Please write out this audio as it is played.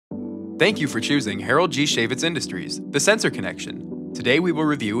Thank you for choosing Harold G Schaevitz Industries, the sensor connection. Today we will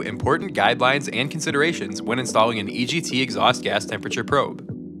review important guidelines and considerations when installing an EGT exhaust gas temperature probe.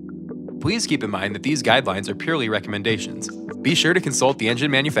 Please keep in mind that these guidelines are purely recommendations. Be sure to consult the engine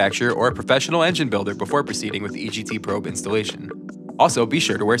manufacturer or a professional engine builder before proceeding with the EGT probe installation. Also, be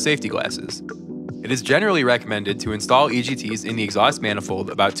sure to wear safety glasses. It is generally recommended to install EGTs in the exhaust manifold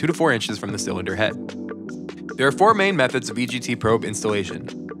about 2 to 4 inches from the cylinder head. There are 4 main methods of EGT probe installation.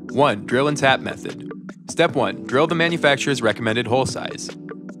 1. Drill and tap method. Step 1. Drill the manufacturer's recommended hole size.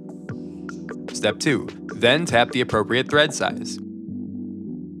 Step 2. Then tap the appropriate thread size.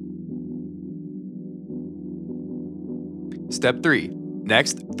 Step 3.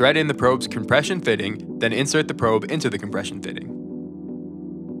 Next, thread in the probe's compression fitting, then insert the probe into the compression fitting.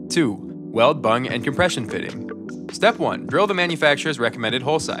 2. Weld bung and compression fitting. Step 1. Drill the manufacturer's recommended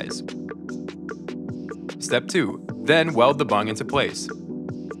hole size. Step 2. Then weld the bung into place.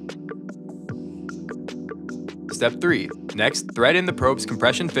 Step 3. Next, thread in the probe's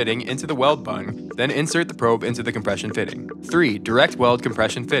compression fitting into the weld bung, then insert the probe into the compression fitting. 3. Direct weld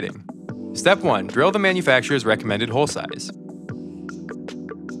compression fitting. Step 1. Drill the manufacturer's recommended hole size.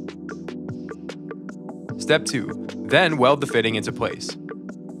 Step 2. Then weld the fitting into place.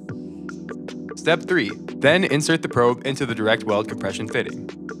 Step 3. Then insert the probe into the direct weld compression fitting.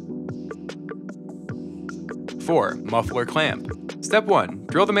 4. Muffler clamp. Step 1.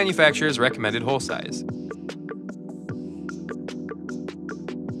 Drill the manufacturer's recommended hole size.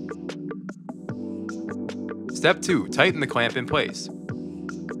 Step 2. Tighten the clamp in place.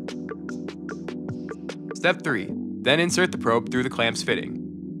 Step 3. Then insert the probe through the clamp's fitting.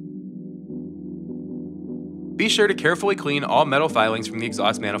 Be sure to carefully clean all metal filings from the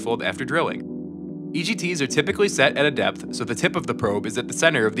exhaust manifold after drilling. EGTs are typically set at a depth so the tip of the probe is at the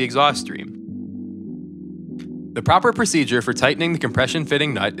center of the exhaust stream. The proper procedure for tightening the compression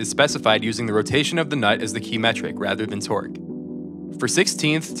fitting nut is specified using the rotation of the nut as the key metric rather than torque. For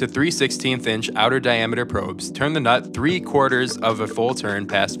 16th to 3/16 inch outer diameter probes, turn the nut 3/4 of a full turn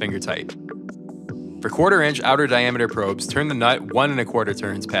past finger tight. For 1/4 inch outer diameter probes, turn the nut 1 1/4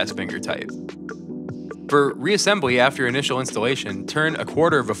 turns past finger tight. For reassembly after initial installation, turn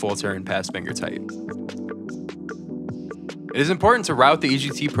 1/4 of a full turn past finger tight. It is important to route the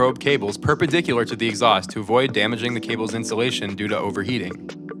EGT probe cables perpendicular to the exhaust to avoid damaging the cable's insulation due to overheating.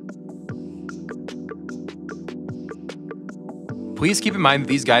 Please keep in mind that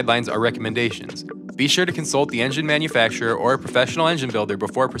these guidelines are recommendations. Be sure to consult the engine manufacturer or a professional engine builder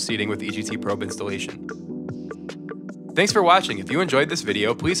before proceeding with EGT probe installation. Thanks for watching. If you enjoyed this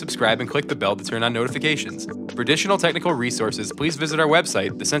video, please subscribe and click the bell to turn on notifications. For additional technical resources, please visit our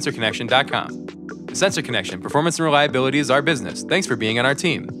website, thesensorconnection.com. The Sensor Connection, performance and reliability is our business. Thanks for being on our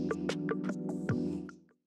team.